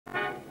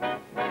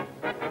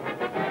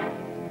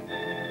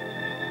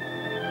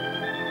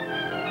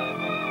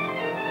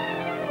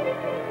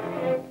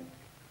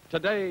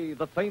Today,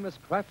 the famous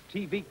Kraft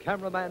TV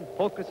cameraman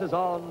focuses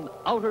on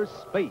outer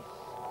space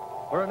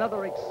for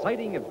another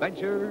exciting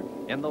adventure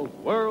in the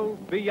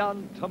world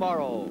beyond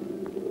tomorrow.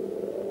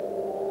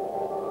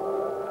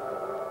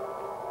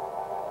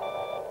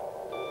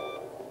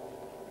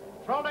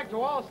 Control to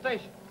all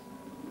stations.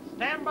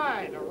 Stand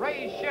by to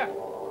raise shift.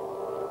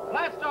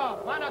 Blast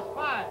off,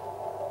 -5,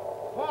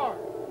 4,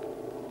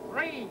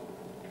 3,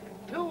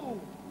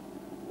 2,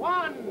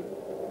 1,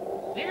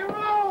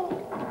 0!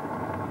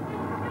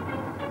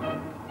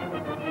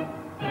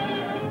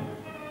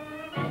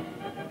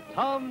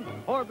 Tom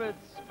Corbett,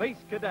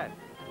 Space Cadet,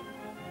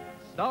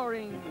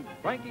 starring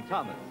Frankie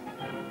Thomas.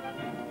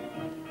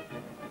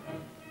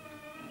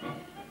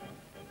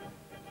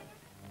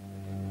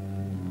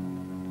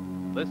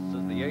 This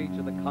is the age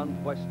of the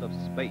conquest of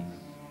space,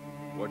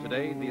 where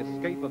today the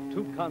escape of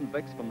 2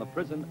 convicts from the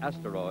prison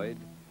asteroid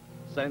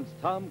sends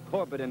Tom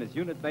Corbett and his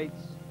unit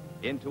mates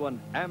into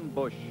an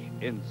ambush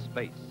in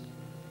space.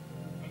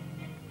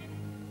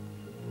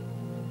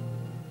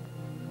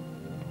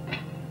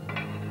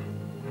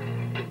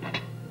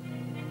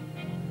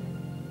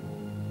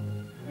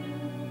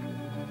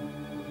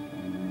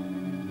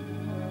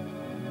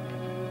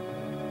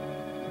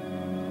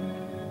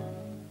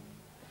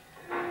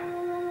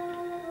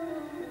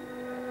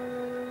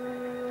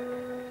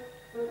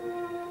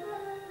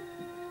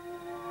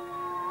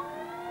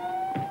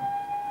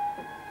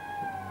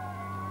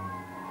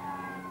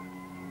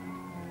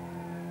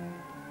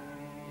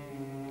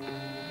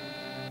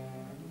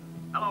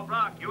 Hello,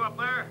 Brock. You up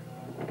there?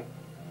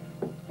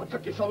 What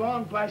took you so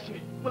long, blast you?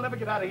 We'll never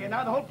get out of here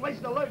now. The whole place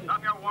is alerted.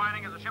 Stop your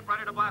whining. Is the ship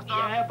ready to blast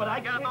off? Yeah, but I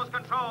Get at can't... those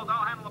controls.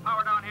 I'll handle the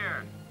power down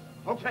here.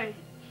 Okay.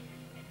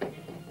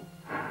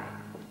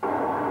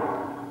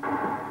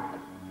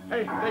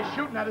 Hey, they're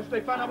shooting at us.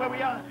 They found out where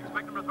we are.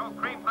 Expect them to throw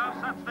cream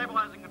puffs. Set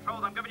stabilizing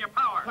controls. I'm giving you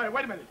power. Hey,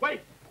 wait a minute.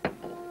 Wait.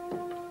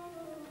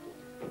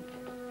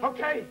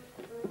 Okay.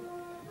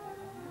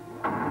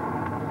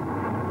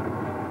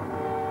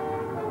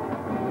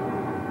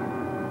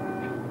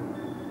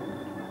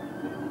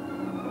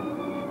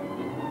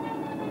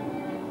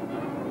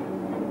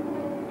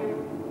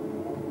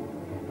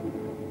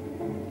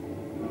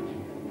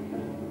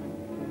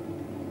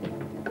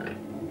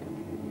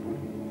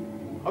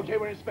 Okay,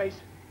 we're in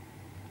space.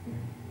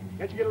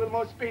 Can't you get a little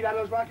more speed out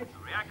of those rockets? The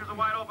reactors are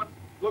wide open.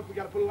 Look, we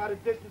gotta put a lot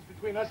of distance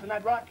between us and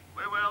that rock.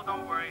 We will.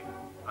 Don't worry.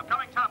 I'm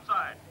coming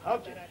topside.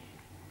 Okay.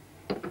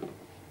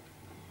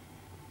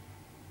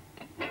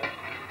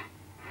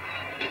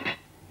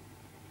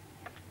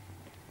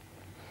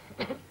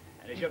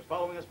 Any ships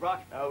following us,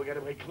 Brock? Oh, we got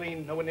away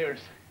clean. No one near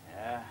us.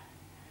 Yeah.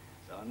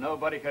 So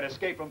nobody could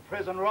escape from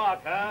Prison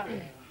Rock, huh?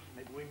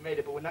 Maybe we made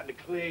it, but we're not in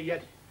the clear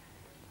yet.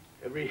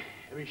 Every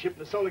ship in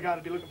the solar guard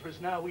will be looking for us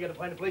now. We gotta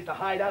find a place to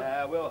hide out.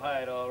 Yeah, we'll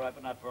hide, all right,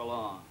 but not for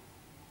long.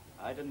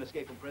 I didn't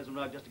escape from Prison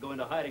Rock just to go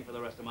into hiding for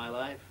the rest of my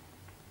life.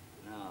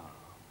 No.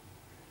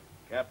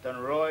 Captain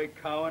Roy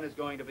Cowan is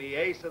going to be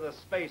ace of the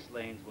space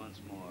lanes once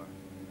more.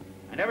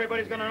 And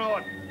everybody's gonna know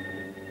it.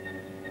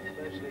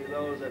 Especially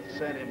those that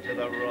sent him to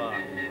the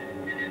rock.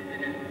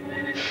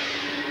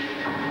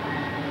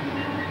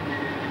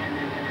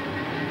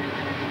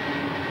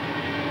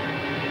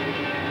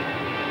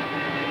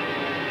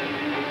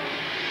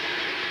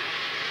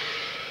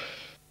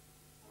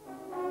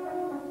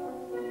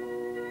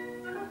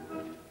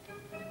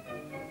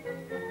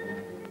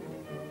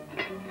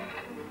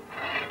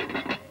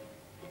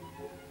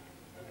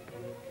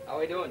 How are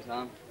we doing,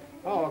 Tom?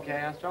 Oh, okay,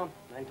 Astro.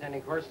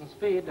 Maintaining course and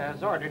speed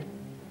as ordered.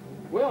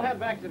 We'll head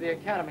back to the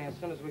academy as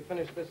soon as we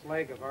finish this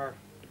leg of our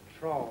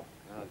patrol.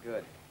 Oh,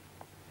 good.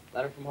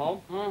 Letter from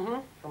home?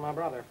 Mm-hmm. From my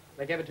brother.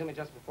 They gave it to me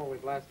just before we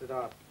blasted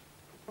off.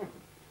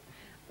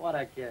 What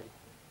a kid.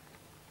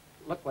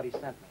 Look what he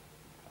sent me.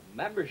 A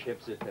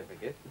membership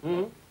certificate?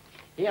 Mm-hmm.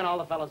 He and all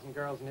the fellows and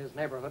girls in his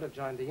neighborhood have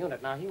joined the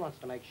unit. Now, he wants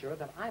to make sure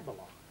that I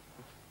belong.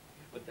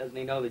 But doesn't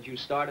he know that you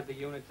started the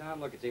unit,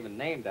 Tom? Look, it's even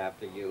named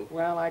after you.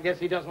 Well, I guess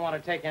he doesn't want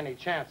to take any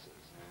chances.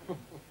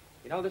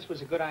 You know, this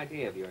was a good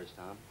idea of yours,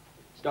 Tom.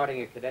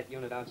 Starting a cadet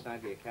unit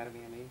outside the academy,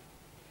 I mean.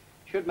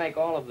 Should make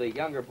all of the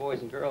younger boys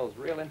and girls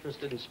real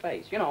interested in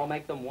space. You know,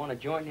 make them want to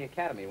join the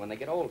academy when they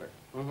get older.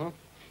 Mm-hmm.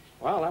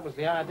 Well, that was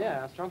the idea,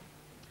 Astro.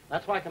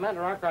 That's why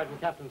Commander Arkwright and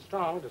Captain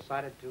Strong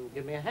decided to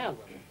give me a hand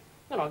with it.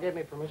 You know, gave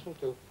me permission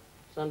to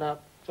send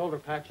out shoulder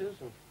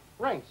patches and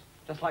rings,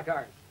 just like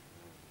ours.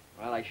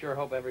 Well, I sure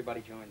hope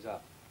everybody joins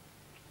up.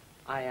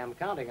 I am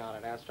counting on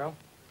it, Astro.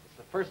 It's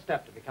the first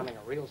step to becoming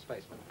a real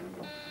spaceman.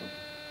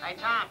 Hey,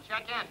 Tom,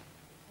 check in.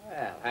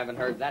 Well, haven't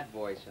heard that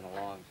voice in a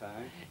long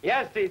time.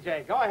 Yes,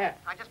 DJ, go ahead.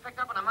 I just picked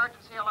up an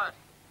emergency alert.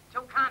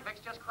 2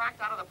 convicts just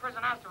cracked out of the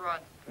prison asteroid.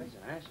 Prison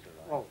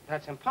asteroid? Oh,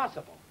 that's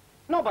impossible.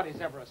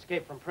 Nobody's ever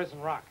escaped from Prison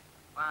Rock.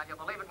 Well, you'll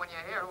believe it when you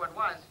hear who it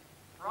was.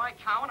 Roy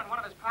Cowan and one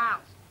of his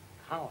pals.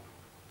 Cowan?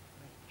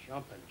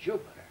 Jumping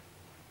Jupiter.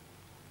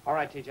 All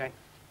right, TJ.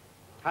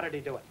 How did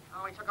he do it?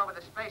 Oh, he took over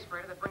the space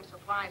freighter that brings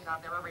supplies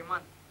out there every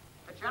month.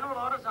 The general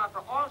orders are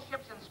for all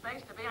ships in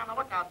space to be on the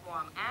lookout for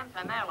him and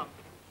to nail him.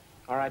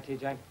 All right,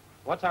 TJ.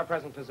 What's our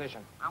present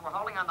position? Now, we're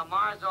holding on the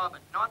Mars orbit,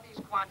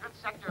 northeast quadrant,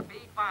 sector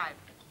B5.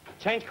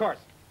 Change course.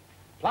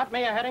 Plot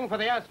me a heading for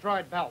the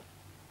asteroid belt.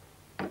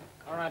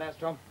 All right,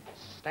 Astro.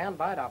 Stand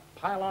by to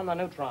pile on the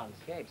neutrons.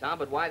 Okay, Tom,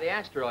 but why the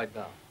asteroid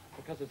belt?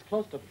 Because it's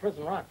close to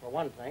Prison Rock, for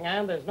one thing,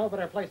 and there's no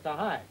better place to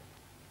hide.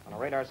 On a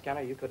radar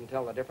scanner, you couldn't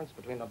tell the difference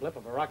between the blip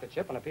of a rocket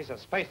ship and a piece of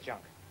space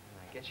junk.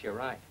 I guess you're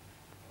right.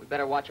 We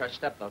better watch our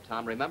step, though,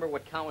 Tom. Remember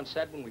what Cowan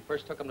said when we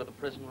first took him to the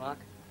Prison Rock?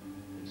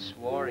 He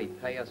swore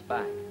he'd pay us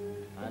back.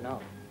 I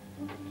know.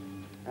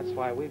 That's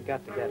why we've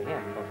got to get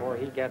him before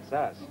he gets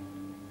us.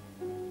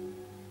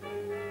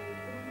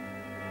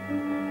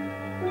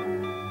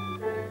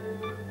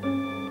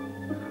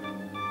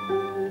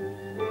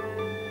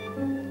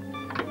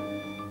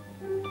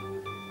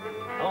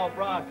 Hello,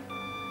 Brock.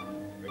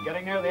 We're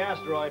getting near the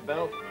asteroid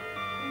belt.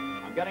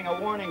 I'm getting a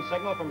warning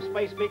signal from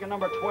space beacon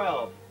number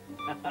 12.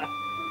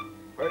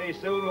 Pretty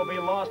soon we'll be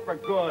lost for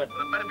good.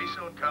 Well, it better be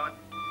soon, Cowan.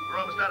 We're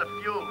almost out of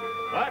fuel.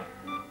 What?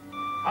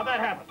 How'd that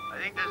happen?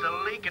 I think there's a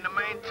leak in the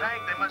main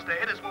tank. They must have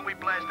hit us when we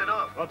blasted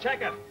off. Well,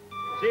 check it.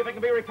 See if it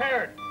can be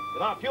repaired.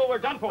 Without fuel, we're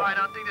done for. I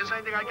don't think there's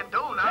anything I can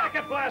do now. Check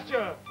it, blast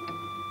you!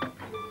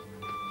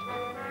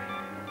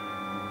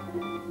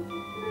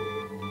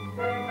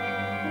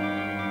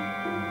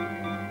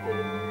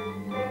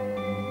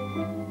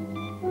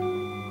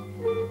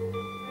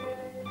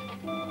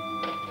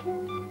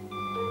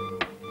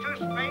 To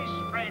Space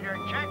Freighter,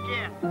 check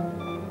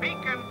in.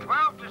 Beacon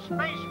 12 to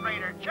Space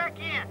Freighter, check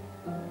in.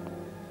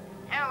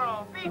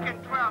 Hello,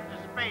 Beacon 12 to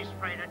Space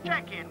Freighter,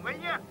 check in, will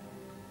you?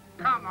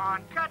 Come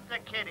on, cut the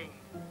kidding.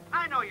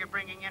 I know you're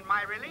bringing in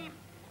my relief,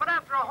 but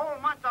after a whole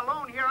month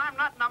alone here, I'm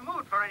not in the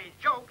mood for any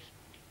jokes.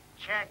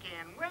 Check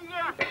in, will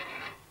you?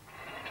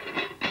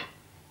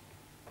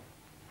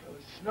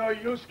 It's no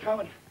use,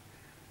 Cowan.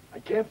 I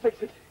can't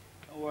fix it.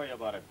 Don't worry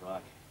about it,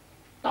 Brock.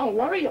 Don't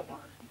worry about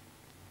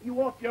it.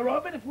 You off your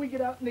orbit? If we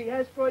get out in the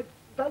asteroid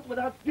belt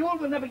without fuel,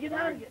 we'll never get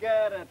out again.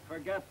 Forget it.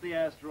 Forget the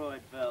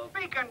asteroid belt.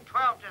 Beacon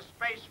 12 to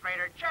Space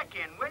Freighter, check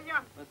in, will you?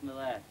 Listen to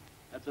that.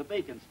 That's a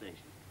beacon station.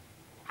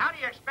 How do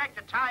you expect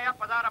to tie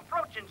up without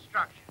approach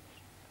instructions?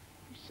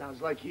 He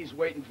sounds like he's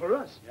waiting for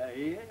us. Yeah,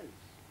 he is.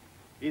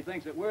 He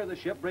thinks that we're the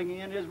ship bringing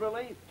in his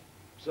relief.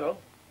 So?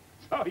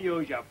 So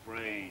use your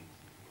brains.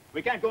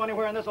 We can't go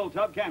anywhere in this old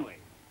tub, can we?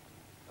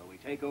 So we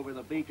take over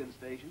the beacon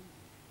station,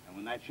 and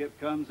when that ship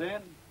comes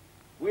in,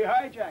 we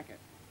hijack it.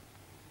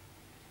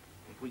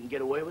 Think we can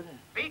get away with it?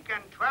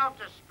 Beacon 12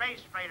 to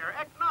Space Freighter,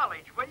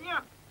 acknowledge, will you?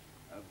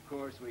 Of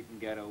course we can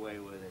get away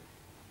with it.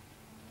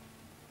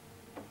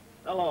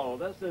 Hello,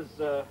 this is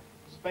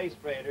Space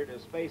Freighter to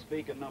Space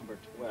Beacon number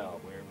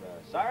 12. We're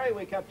sorry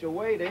we kept you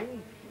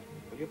waiting.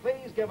 Will you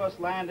please give us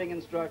landing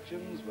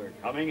instructions? We're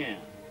coming in.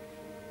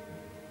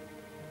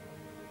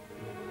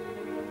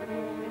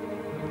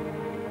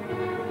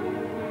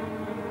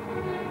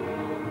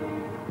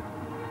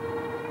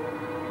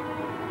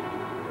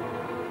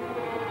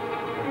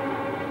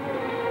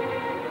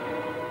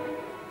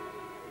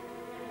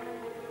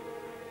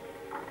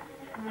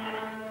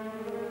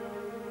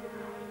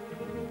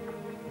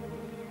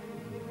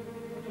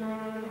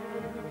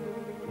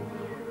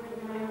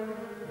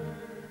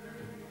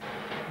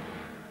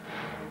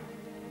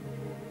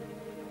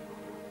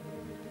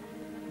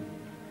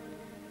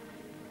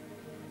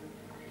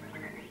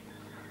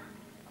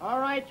 All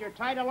right, you're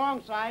tight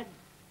alongside.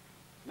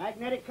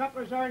 Magnetic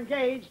couplers are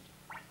engaged.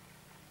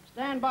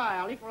 Stand by.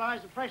 I'll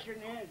equalize the pressure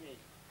in the energy.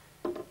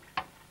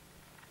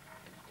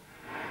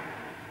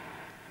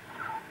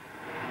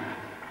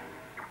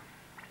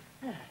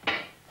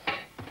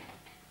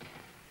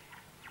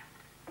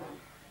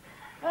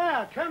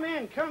 Ah, come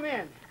in, come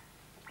in.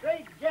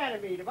 Great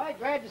Ganymede. Am I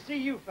glad to see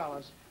you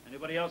fellas?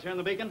 Anybody else here in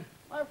the beacon?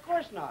 Why, of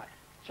course not.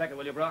 Check it,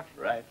 will you, Brock?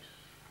 Right.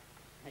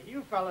 Hey,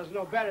 you fellas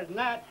know better than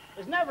that.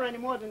 There's never any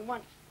more than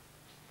one.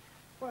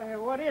 Why,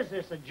 what is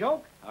this, a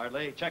joke?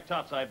 Hardly. Check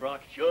topside,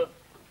 Brock. Sure.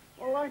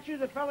 Well, aren't you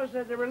the fellas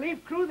of the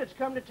relief crew that's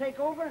come to take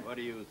over? What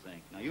do you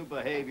think? Now, you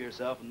behave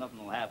yourself and nothing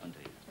will happen to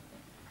you.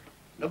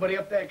 Nobody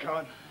up there,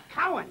 Cowan.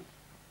 Cowan!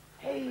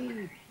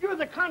 Hey, you're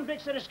the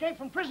convicts that escaped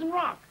from Prison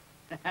Rock.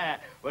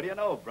 What do you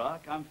know,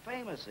 Brock? I'm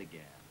famous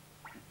again.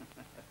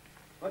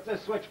 What's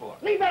this switch for?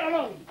 Leave that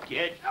alone.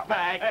 Get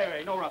back.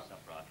 Hey, no rough stuff,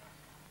 Brock.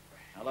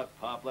 Now, look,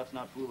 Pop, let's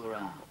not fool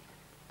around.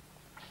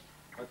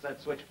 What's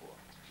that switch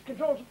for?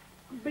 Controls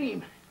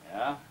beam.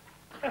 Yeah?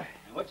 And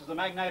which is the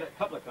magnetic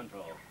coupler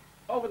control?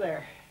 Over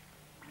there.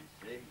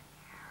 I see.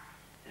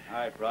 All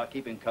right, Brock,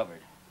 keep him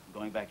covered. I'm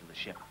going back to the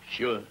ship.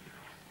 Sure.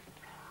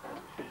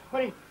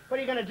 What are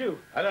you gonna do?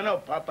 I don't know,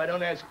 Pop. I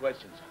don't ask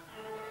questions.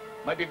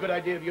 Might be a good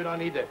idea if you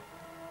don't either.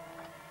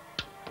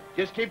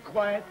 Just keep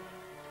quiet.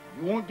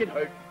 You won't get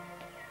hurt.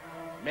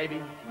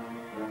 Maybe.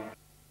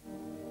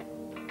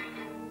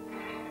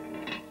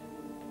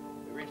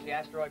 We reached the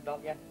asteroid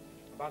belt yet?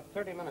 About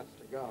 30 minutes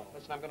to go.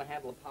 Listen, I'm going to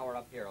handle the power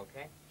up here,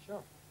 okay?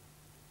 Sure.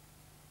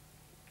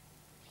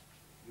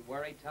 You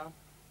worried, Tom?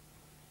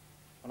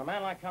 When a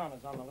man like Cowan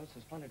is on the list,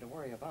 there's plenty to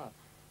worry about.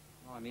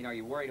 No, I mean, are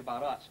you worried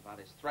about us, about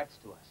his threats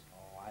to us?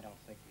 Oh, I don't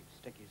think he'd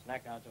stick his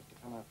neck out just to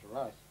come after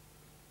us.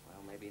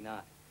 Well, maybe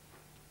not.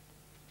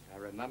 I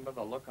remember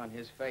the look on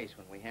his face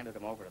when we handed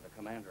him over to the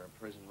commander of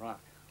Prison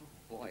Rock. Oh,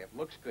 boy, if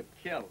looks could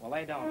kill. Well,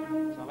 they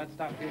don't. So let's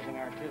stop using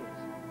our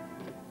tubes.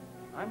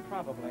 I'm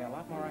probably a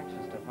lot more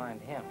anxious to find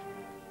him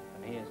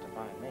than he is to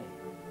find me.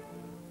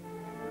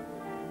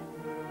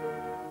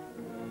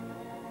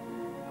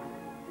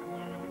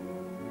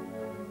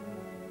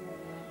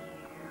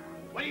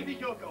 Where do you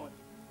think you're going?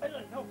 I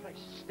don't know, place.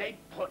 Stay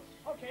put.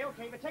 Okay,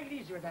 but take it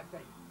easy with that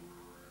thing.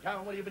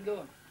 Cowan, what have you been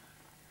doing?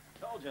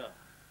 Told you.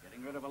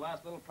 Getting rid of a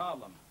last little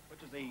problem.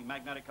 Which is the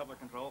magnetic coupler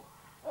control?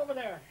 Over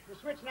there, the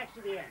switch next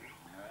to the end.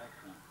 All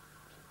right.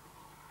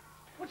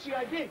 What's the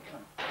idea,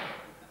 cunt?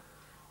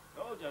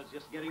 Told you, it's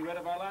just getting rid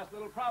of our last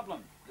little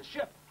problem. The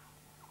ship.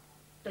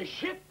 The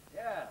ship?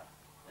 Yeah,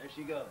 there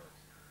she goes.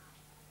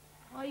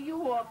 Are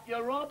you off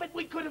your orbit?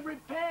 We could have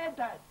repaired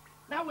that.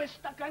 Now we're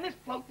stuck on this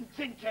floating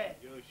tin can.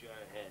 Use your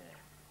head.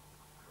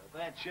 With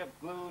that ship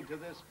glued to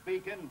this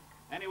beacon,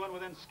 anyone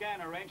within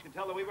scanner range could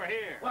tell that we were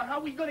here. Well, how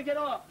are we going to get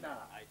off now?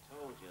 I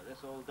told you, this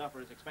old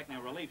duffer is expecting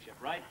a relief ship,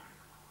 right?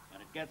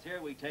 When it gets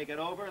here, we take it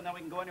over, and then we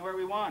can go anywhere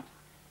we want.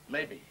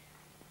 Maybe.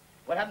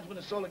 What happens when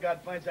the Solar Guard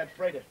finds that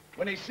freighter?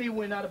 When they see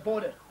we're not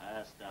aboard it?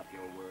 Stop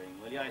your worrying,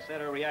 will you? I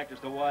set our reactors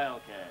to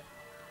Wildcat.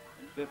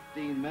 In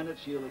 15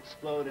 minutes, she'll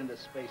explode into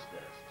space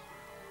dust.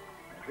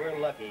 If we're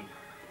lucky,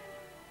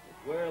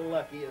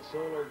 a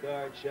Solar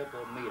Guard ship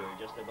will meet her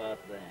just about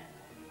then.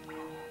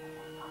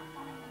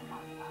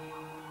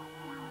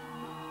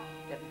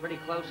 Getting pretty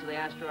close to the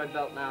asteroid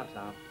belt now,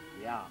 Tom.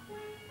 Yeah.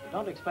 But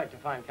don't expect to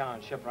find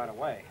Cowan's ship right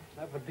away.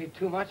 That would be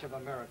too much of a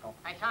miracle.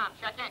 Hey, Tom,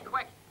 check in,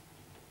 quick.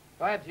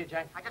 Go ahead,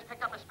 TJ. I just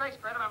picked up a space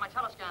freighter on my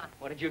telescanner.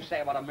 What did you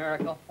say about a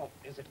miracle? Oh,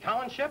 is it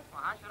Cowan's ship?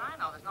 Well, how should I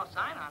know? There's no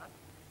sign on it.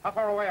 How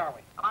far away are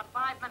we? About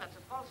 5 minutes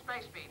at full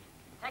space speed.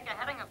 Take a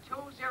heading of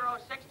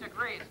 206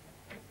 degrees.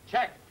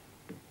 Check.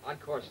 On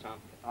course, Tom.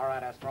 All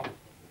right, Astro.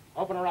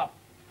 Open her up.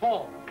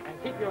 Full.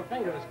 And keep your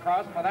fingers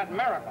crossed for that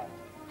miracle.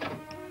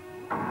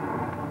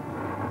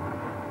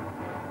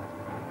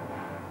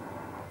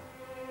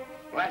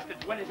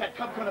 Blasted, when is that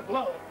tub going to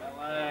blow?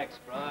 Relax,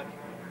 Brock.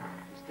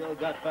 You still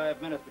got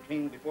 5 minutes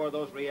before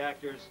those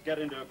reactors get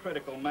into a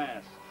critical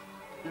mass.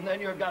 And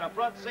then you've got a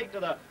front seat to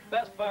the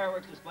best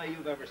fireworks display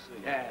you've ever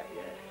seen. Yeah.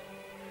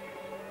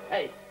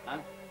 Hey, Huh?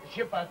 the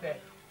ship out there.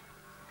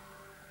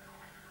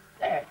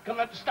 There,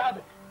 coming up to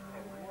starboard.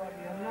 What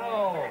do you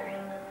know?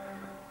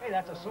 Hey,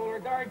 that's a Solar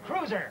Guard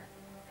cruiser.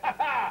 Ha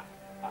ha!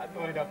 I'm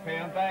going to pay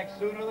him back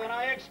sooner than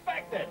I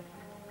expected.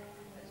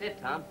 That's it,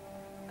 Tom.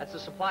 That's the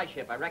supply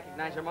ship. I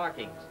recognize her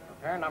markings.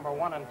 Prepare number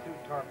 1 and 2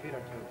 torpedo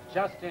tubes,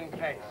 just in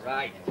case.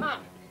 Right.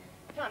 Tom,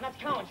 that's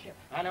Cowan's ship.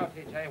 I know,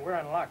 TJ. We're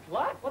in luck.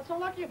 What? What's so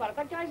lucky about it?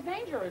 That guy's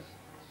dangerous.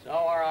 So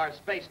are our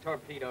space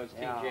torpedoes,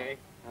 Yeah. TJ.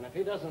 And if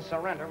he doesn't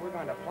surrender, we're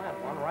going to plant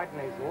one right in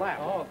his lap.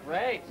 Oh,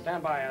 great.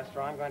 Stand by,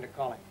 Astro. I'm going to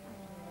call him.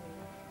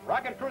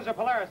 Rocket Cruiser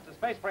Polaris to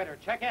Space Freighter.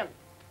 Check in.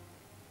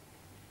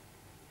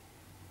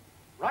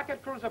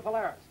 Rocket Cruiser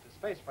Polaris to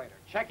Space Freighter.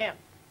 Check in.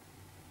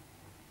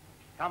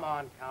 Come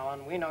on,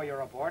 Cowan. We know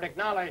you're aboard.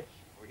 Acknowledge.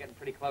 We're getting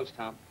pretty close,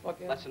 Tom. Look,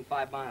 Less than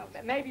 5 miles.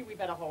 Maybe we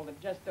better hold him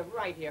just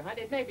right here, huh?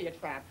 It may be a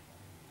trap.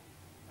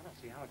 I don't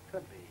see how it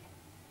could be.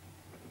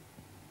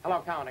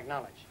 Hello, Cowan.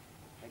 Acknowledge.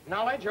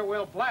 Acknowledge or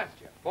we'll blast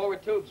you.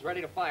 Forward tubes,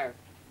 ready to fire.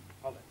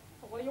 Hold it.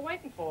 Well, what are you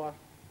waiting for?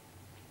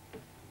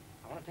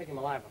 I want to take him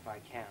alive if I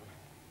can.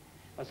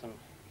 Listen,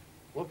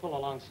 we'll pull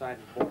alongside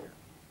and board her.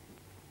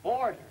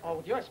 Board her.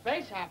 Oh, you're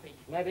space happy.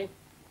 Maybe.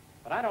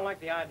 But I don't like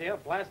the idea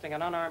of blasting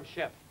an unarmed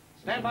ship.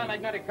 Stand by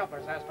magnetic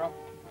couplers, Astro.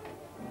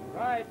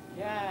 Right.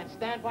 Yeah, and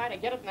stand by to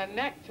get it in the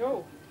neck,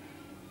 too.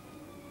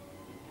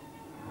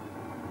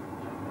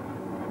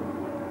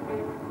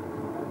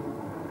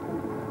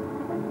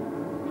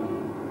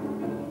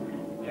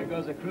 There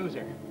goes a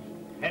cruiser.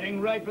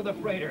 Heading right for the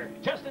freighter.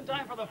 Just in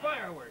time for the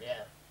fireworks.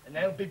 Yeah, and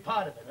they'll be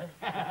part of it,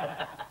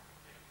 huh?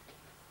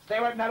 Stay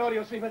away from that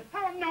audio, Seaman.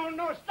 Oh,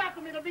 no, stop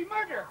him. It'll be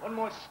murder. One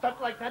more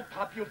stunt like that,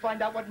 Pop, you'll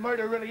find out what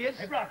murder really is.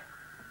 Hey, Brock.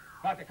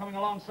 Brock, they're coming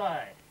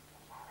alongside.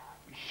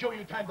 Be sure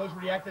you timed those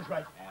reactors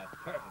right.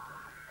 Yeah,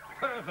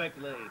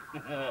 perfectly.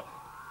 Yeah,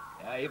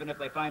 even if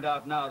they find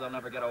out now, they'll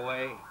never get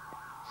away.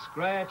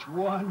 Scratch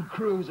one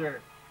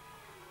cruiser.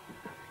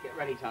 Get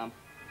ready, Tom.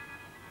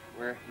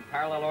 We're in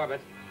parallel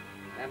orbit.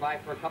 Stand by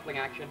for a coupling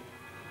action.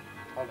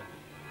 Hold it.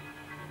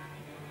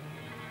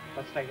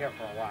 Let's stay here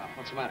for a while.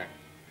 What's the matter?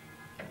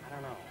 I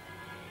don't know.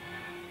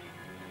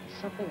 There's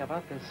something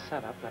about this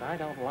setup that I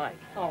don't like.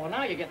 Oh, well,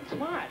 now you're getting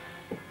smart.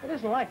 It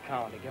isn't like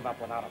Cowan to give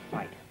up without a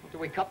fight. Do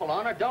we couple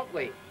on or don't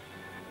we?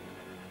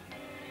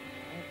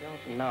 I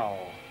don't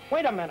know.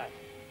 Wait a minute.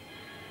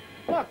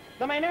 Look,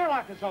 the main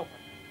airlock is open.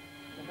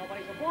 Well,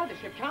 nobody's aboard the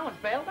ship. Cowan's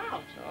bailed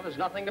out. So there's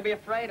nothing to be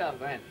afraid of,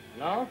 then.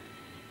 No?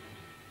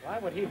 Why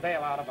would he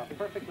bail out of a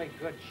perfectly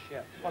good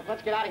ship? Look,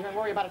 let's get out of here and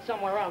worry about it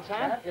somewhere else,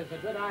 huh? That is a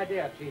good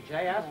idea, TJ.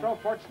 Astro,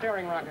 port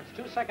steering rockets,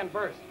 2-second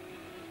burst.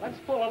 Let's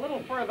pull a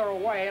little further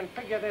away and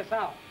figure this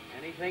out.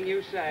 Anything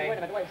you say. Wait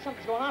a minute,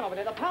 something's going on over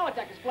there. The power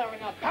deck is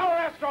flaring up. Power,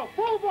 Astro,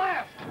 full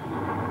blast!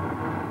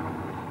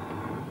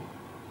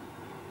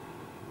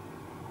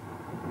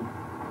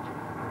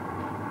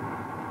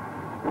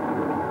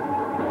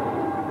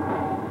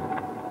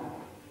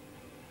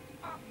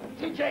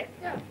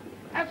 Hey,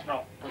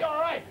 Astro, you all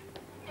right?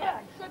 Yeah,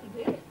 I said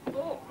it did.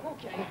 Oh,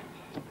 okay.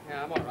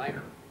 Yeah, I'm all right.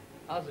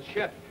 How's the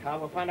ship?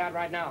 We'll find out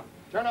right now.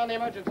 Turn on the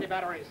emergency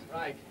batteries.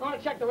 Right. I want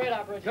to check the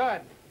radar bridge.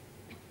 Good.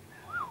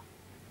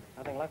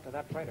 Nothing left of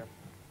that freighter.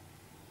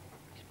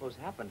 What do you suppose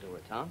happened to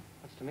her, Tom?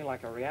 Looks to me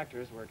like our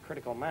reactors were at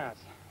critical mass.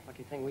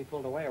 Lucky thing we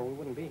pulled away or we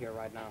wouldn't be here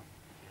right now.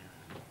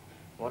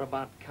 What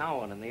about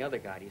Cowan and the other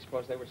guy? Do you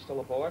suppose they were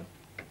still aboard?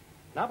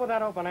 Not with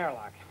that open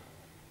airlock.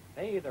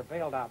 They either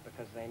bailed out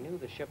because they knew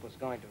the ship was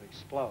going to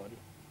explode,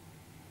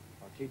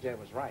 or TJ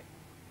was right.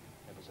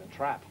 It was a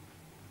trap.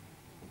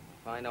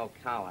 If I know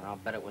Cowan, I'll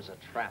bet it was a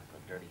trap,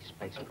 the dirty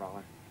space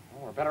crawler.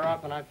 Well, we're better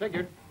off than I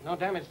figured. No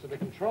damage to the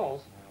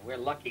controls. We're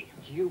lucky.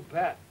 You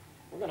bet.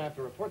 We're going to have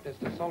to report this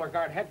to Solar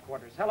Guard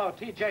headquarters. Hello,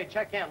 TJ,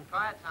 check in. Go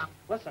ahead, Tom.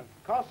 Listen,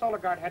 call Solar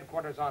Guard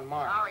headquarters on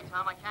Mars. Sorry,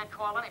 Tom, I can't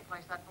call any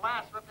place. That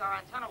blast ripped our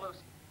antenna loose.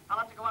 I'll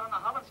have to go out on the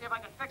hull and see if I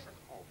can fix it.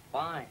 Oh,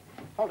 fine.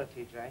 Hold it,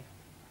 TJ.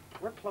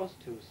 We're close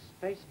to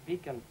Space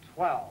Beacon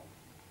 12.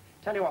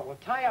 Tell you what, we'll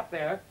tie up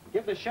there,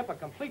 give the ship a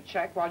complete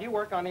check while you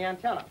work on the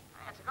antenna.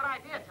 It's a good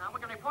idea, Tom. We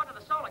can report to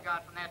the Solar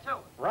Guard from there, too.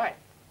 Right.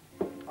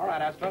 All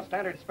right, Astro,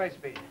 standard space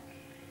speed.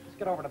 Let's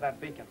get over to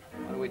that beacon.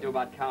 What do we do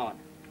about Cowan?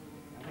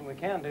 Nothing we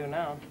can do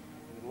now.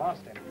 We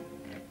lost him.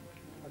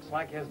 Looks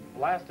like his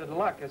blasted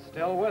luck is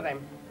still with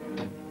him.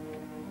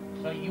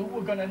 So you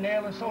were gonna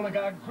nail a Solar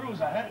Guard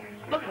cruiser, huh?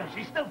 Look at her,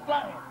 she's still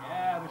flying.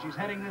 Yeah, but she's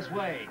heading this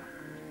way.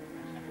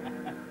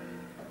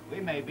 We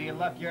may be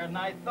luckier than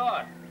I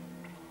thought.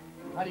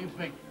 How do you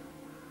figure?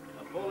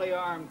 A fully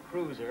armed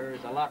cruiser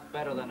is a lot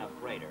better than a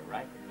freighter,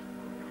 right?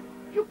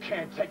 You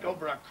can't take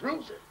over a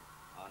cruiser.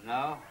 Oh,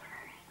 no?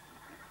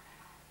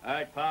 All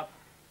right, Pop.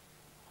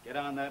 Get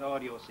on that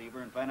audio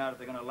receiver and find out if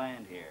they're gonna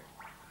land here.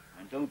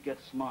 And don't get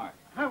smart.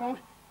 I won't.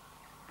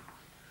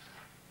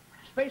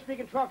 Space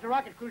Beacon 12 to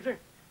rocket cruiser.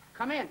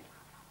 Come in.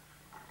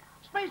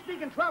 Space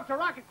Beacon 12 to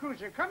rocket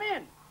cruiser. Come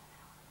in.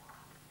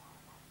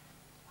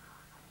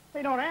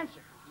 They don't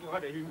answer.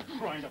 What are you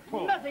trying to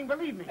pull? Nothing,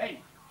 believe me. Hey,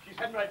 she's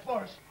heading right for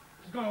us.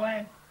 She's gonna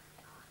land.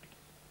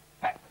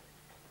 Hey,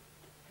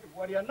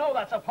 what do you know?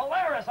 That's a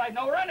Polaris. I'd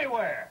know her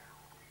anywhere.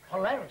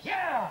 Polaris?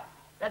 Yeah.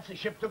 That's the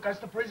ship took us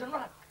to Prison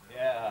Rock.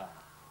 Yeah.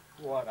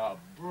 What a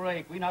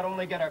break. We not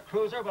only get a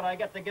cruiser, but I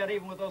get to get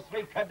even with those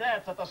 3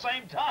 cadets at the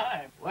same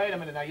time. Wait a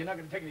minute now. You're not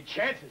gonna take any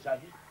chances, are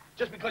you?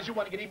 Just because you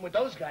want to get even with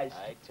those guys.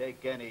 I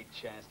take any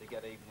chance to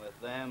get even with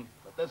them.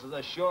 But this is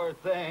a sure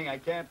thing. I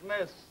can't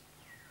miss.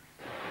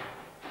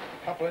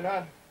 Coupling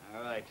on.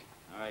 All right,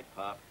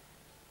 Pop.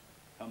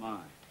 Come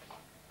on.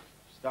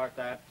 Start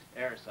that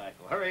air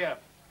cycle. Hurry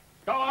up.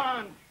 Go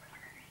on!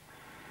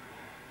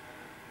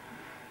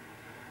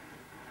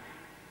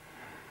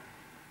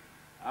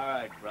 All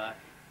right, Brock.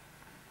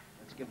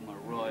 Let's give him a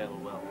royal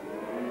welcome.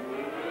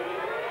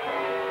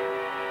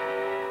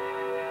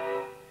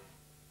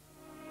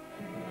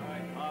 All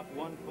right, Pop,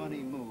 one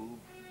funny move,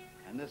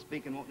 and this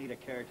beacon won't need a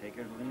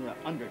caretaker, it'll need an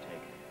undertaker.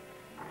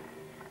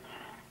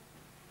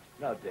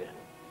 No, dear.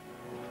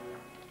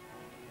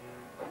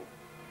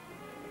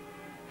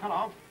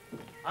 Hello.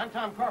 I'm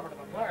Tom Corbett of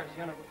the Polaris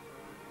unit.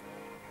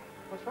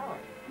 What's wrong?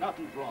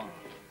 Nothing's wrong.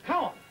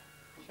 Cowan.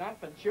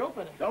 Chop and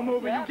chooping. Don't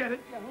move it, you get it.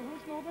 Yeah,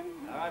 who's moving?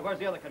 All right, where's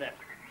the other cadet?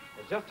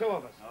 There's just 2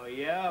 of us. Oh,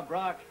 yeah,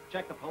 Brock,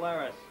 check the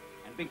Polaris.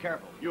 And be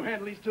careful. You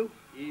handle these two?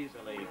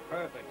 Easily,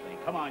 perfectly.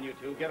 Come on, you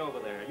two, get over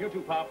there. You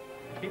two, Pop.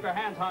 Keep your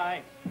hands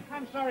high.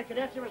 I'm sorry,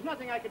 cadets. There was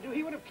nothing I could do.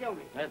 He would have killed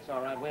me. That's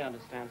all right. We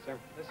understand, sir.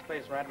 This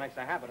space rat makes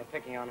a habit of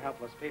picking on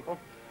helpless people.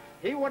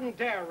 He wouldn't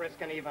dare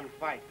risk an even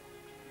fight.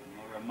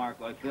 No remark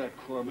like that,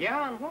 Corbett. Yeah,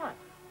 on what?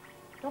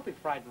 Don't be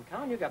frightened,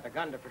 Cowan. You got the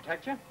gun to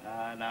protect you. No,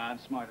 I'm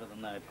smarter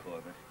than that,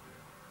 Corbett.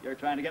 You're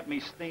trying to get me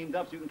steamed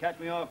up so you can catch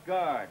me off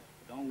guard.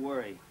 But don't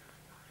worry.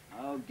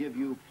 I'll give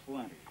you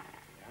plenty.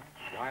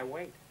 Yeah? Why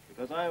wait?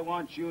 Because I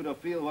want you to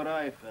feel what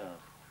I felt.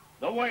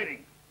 The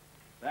waiting.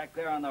 Back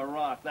there on the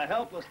rock. The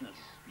helplessness.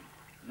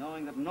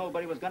 Knowing that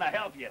nobody was going to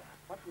help you.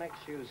 What makes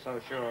you so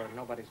sure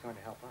nobody's going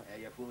to help us?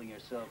 Yeah, you're fooling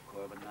yourself,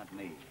 Corbett, not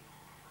me.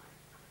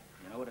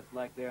 You know what it's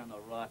like there on the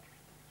rock?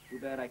 Too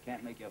bad I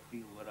can't make you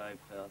feel what I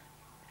felt.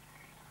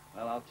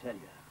 Well, I'll tell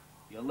you.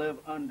 You live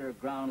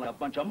underground like a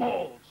bunch of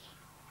moles.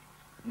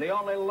 And the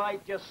only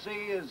light you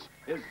see is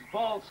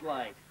false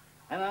light.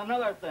 And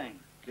another thing,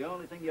 the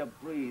only thing you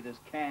breathe is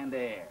canned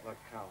air. Look,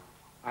 Cowan,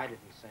 I didn't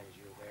send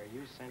you there.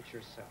 You sent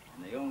yourself.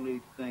 And the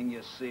only thing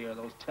you see are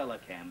those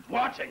telecams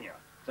watching you.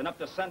 It's enough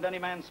to send any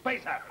man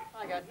space happy.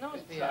 I got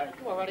news for you.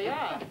 You already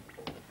are.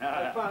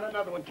 I found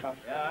another one, Tom.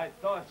 Yeah, I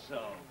thought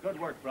so. Good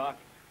work, Brock.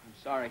 I'm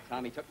sorry,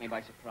 Tom. He took me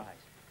by surprise.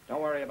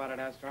 Don't worry about it,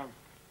 Astro.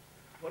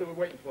 What are we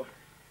waiting for?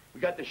 We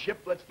got the ship.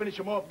 Let's finish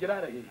him off and get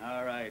out of here.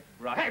 All right,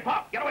 Brock. Hey,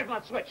 Pop, get away from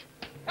that switch.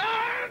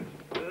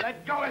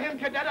 Let go of him,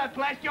 Cadet. I'll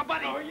blast your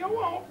buddy. No, you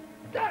won't.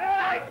 All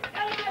right,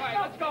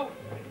 let's go.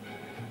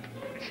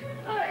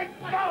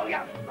 Go,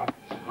 yeah.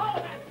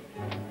 Hold it.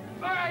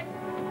 All right.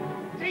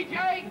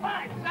 TJ,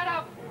 set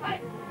up.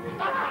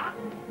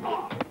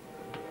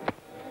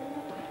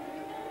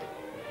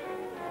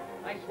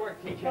 Nice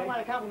work, TJ. Got a lot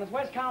of compliments.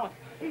 Where's Cowan?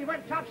 He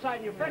went topside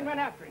and your friend went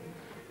after him.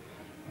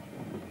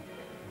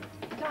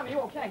 Tom, are you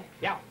okay?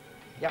 Yeah.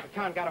 Yeah, but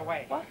Khan got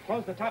away. What?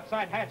 Closed the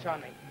topside hatch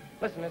on me.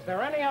 Listen, is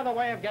there any other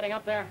way of getting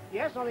up there?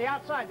 Yes, on the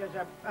outside. There's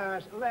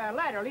a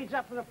ladder leads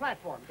up to the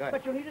platform. Good.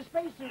 But you'll need a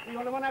spacesuit. The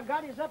only one I've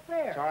got is up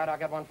there. It's all right, I'll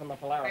get one from the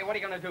Polaris. Hey, what are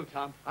you going to do,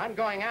 Tom? I'm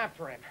going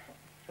after him.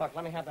 Look,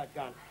 let me have that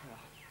gun.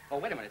 Oh,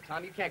 wait a minute,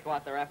 Tom. You can't go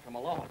out there after him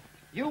alone.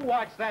 You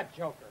watch that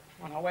joker.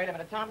 Oh, no, wait a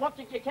minute, Tom. Look,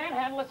 you can't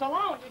handle this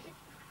alone. You see?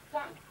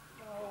 Tom.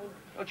 Oh.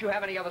 Don't you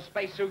have any other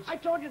spacesuits? I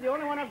told you the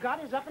only one I've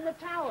got is up in the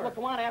tower. Look,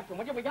 go on after him,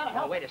 will you? We gotta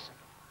help. Oh, wait a second.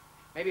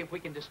 Maybe if we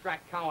can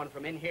distract Cowan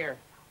from in here,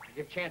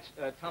 give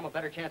Tom a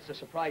better chance to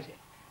surprise you.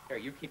 Here,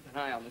 you keep an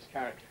eye on this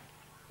character.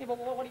 Yeah, but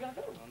what are you gonna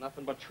do? Well,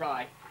 nothing but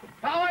try.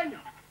 Cowan!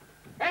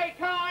 Hey,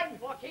 Cowan!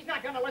 Look, he's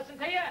not gonna listen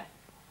to you.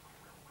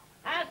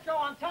 Astro,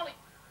 I'm telling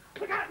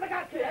you. Look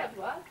out, kid.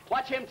 What?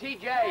 Watch him,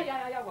 TJ.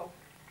 Yeah, well.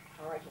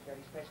 All right, you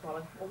dirty space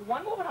caller. Well,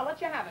 one move and I'll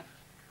let you have it.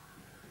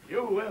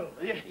 You will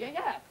you?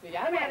 Yeah.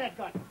 Let me have that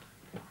gun.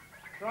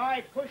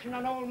 Try pushing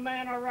an old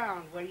man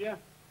around, will you?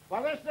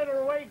 Well, this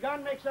little ray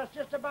gun makes us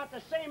just about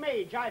the same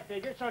age, I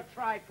figure, so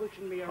try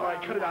pushing me around. All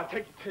right, cut it out.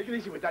 Take it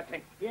easy with that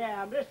thing.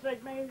 Yeah, this thing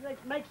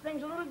makes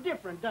things a little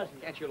different, doesn't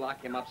it? Can't you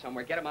lock him up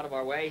somewhere? Get him out of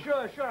our way?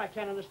 Sure, I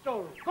can in the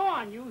storeroom. Go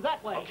on, you,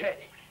 that way.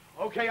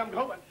 Okay, I'm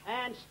going.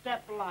 And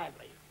step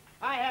lively.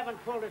 I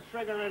haven't pulled a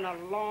trigger in a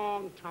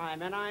long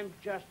time, and I'm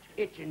just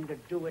itching to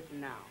do it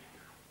now.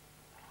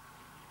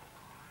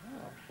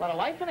 A lot of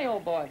life in the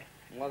old boy.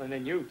 More than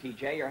you,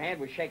 TJ. Your hand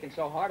was shaking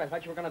so hard, I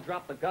thought you were going to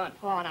drop the gun.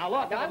 Oh, now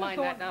look, Never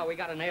mind that now. We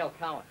got to nail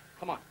Cowan.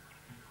 Come on.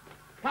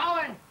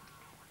 Cowan!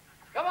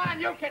 Come on,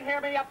 you can hear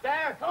me up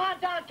there. Come on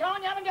down,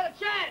 Cowan. You haven't got a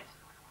chance.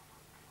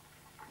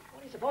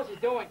 What do you suppose he's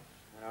doing?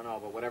 I don't know,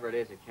 but whatever it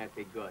is, it can't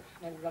be good.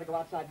 Maybe we gotta go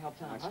outside and help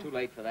Tom, It's too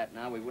late for that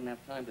now. We wouldn't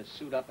have time to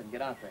suit up and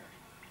get out there.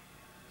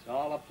 It's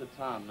all up to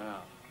Tom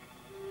now.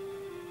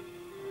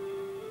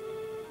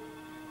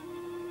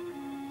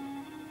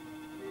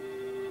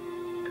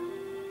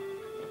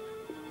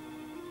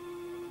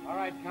 All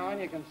right, Cowan,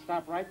 you can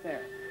stop right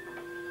there.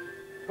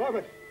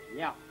 Corbett.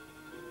 Yeah.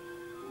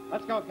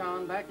 Let's go,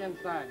 Cowan. Back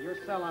inside. Your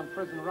cell on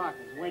Prison Rock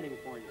is waiting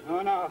for you.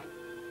 Oh, no.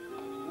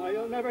 No,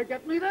 you'll never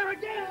get me there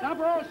again. Stop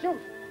or I'll shoot.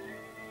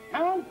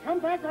 Cowan, come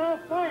back or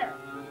I'll fire.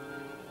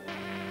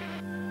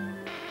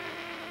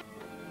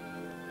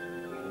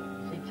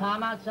 See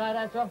Tom outside,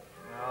 Astro?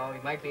 No,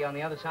 he might be on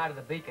the other side of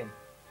the beacon.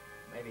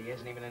 Maybe he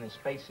isn't even in his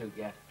spacesuit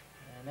yet.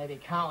 Maybe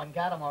Cowan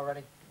got him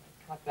already.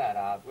 Cut that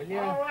out, will you?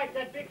 All right,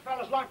 that big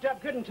fella's locked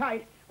up good and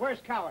tight. Where's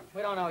Cowan?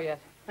 We don't know yet.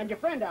 And your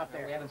friend out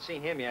there? We haven't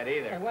seen him yet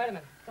either. Hey, wait a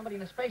minute. Somebody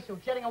in a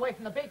spacesuit jetting away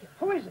from the beacon.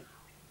 Who is it?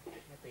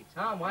 Can't be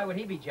Tom. Why would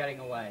he be jetting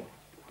away?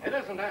 It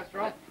isn't,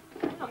 Astro.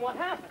 What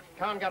happened?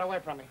 Cowan got away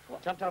from me.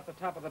 Jumped off the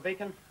top of the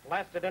beacon,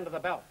 blasted into the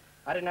belt.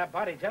 I didn't have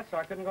body jets, so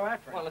I couldn't go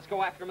after him. Well, let's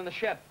go after him in the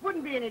ship.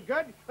 Wouldn't be any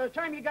good. By the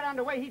time you got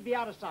underway, he'd be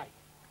out of sight.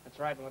 That's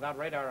right, and without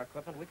radar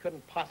equipment, we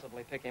couldn't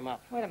possibly pick him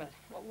up. Wait a minute.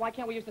 Well, why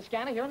can't we use the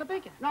scanner here in the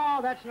beacon? No,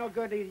 that's no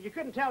good either. You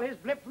couldn't tell his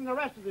blip from the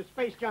rest of the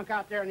space junk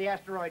out there in the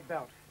asteroid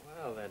belt.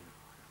 Well, then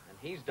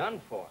he's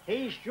done for.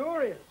 He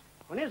sure is.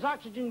 When his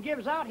oxygen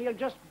gives out, he'll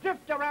just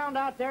drift around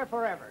out there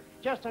forever.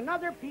 Just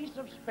another piece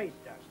of space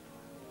dust.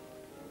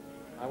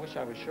 I wish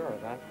I was sure of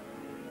that.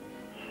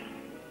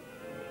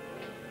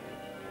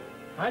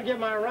 I'd give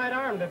my right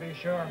arm to be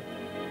sure.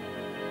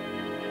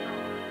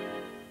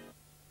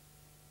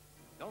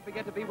 Don't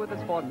forget to be with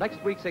us for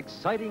next week's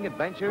exciting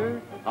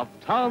adventure of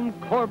Tom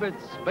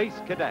Corbett's Space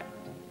Cadet.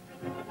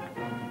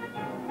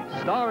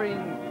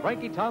 Starring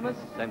Frankie Thomas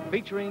and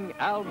featuring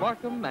Al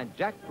Markham and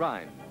Jack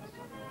Grimes.